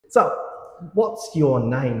So, what's your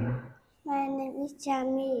name? My name is Trà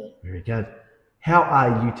My. Very good. How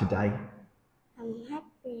are you today? I'm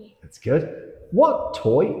happy. That's good. What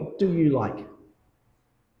toy do you like?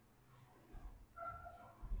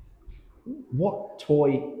 What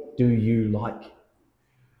toy do you like?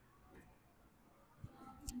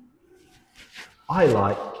 I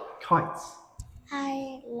like kites.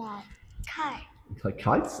 I like kite. You like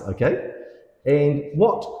kites? Okay. And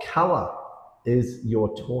what color is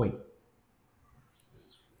your toy?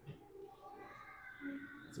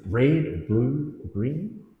 Is it red or blue or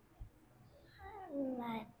green? I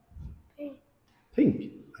like pink.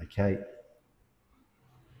 Pink. Okay.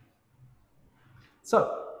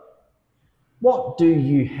 So, what do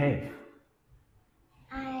you have?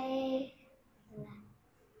 I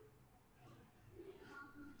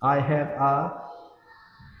I have like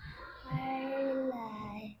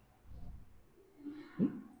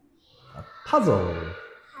puzzle.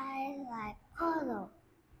 I like puzzle.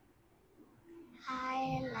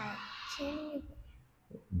 I like chili.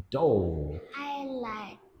 Doll. I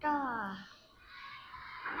like dog.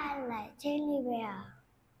 I like chili bear.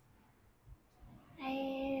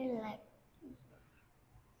 I like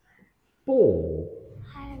Ball.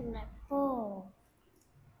 ball.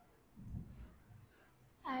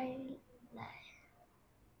 I like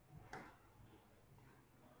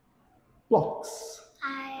Blocks.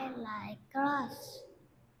 I like grass.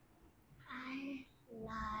 I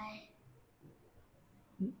like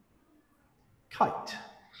Kite.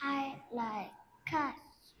 I like cat.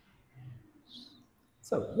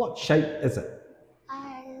 So, what shape is it?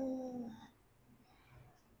 I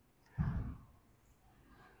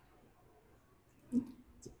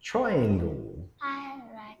It's a triangle.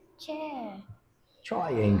 like chair.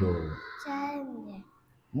 Triangle. Chair.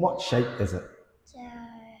 What shape is it?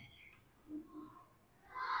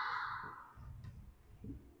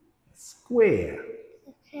 Square.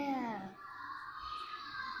 Chair.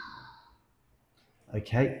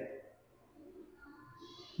 Okay.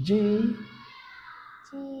 G.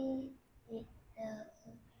 G is the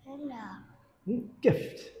hello.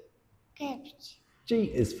 Gift. Gift. G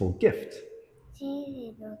is for gift.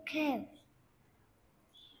 G is the gift.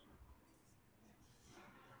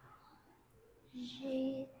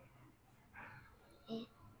 G is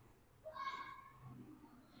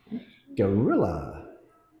Gorilla.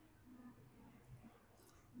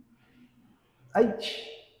 H.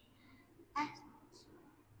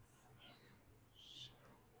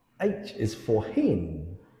 H is for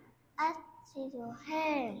hen. H is the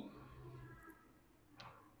hen.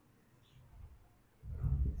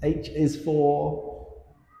 H is for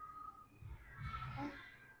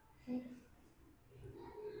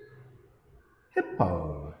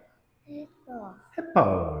hippo. Hippo.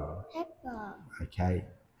 Hippo. Hippo. Okay.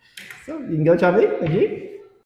 So you can go, Charlie. Thank you.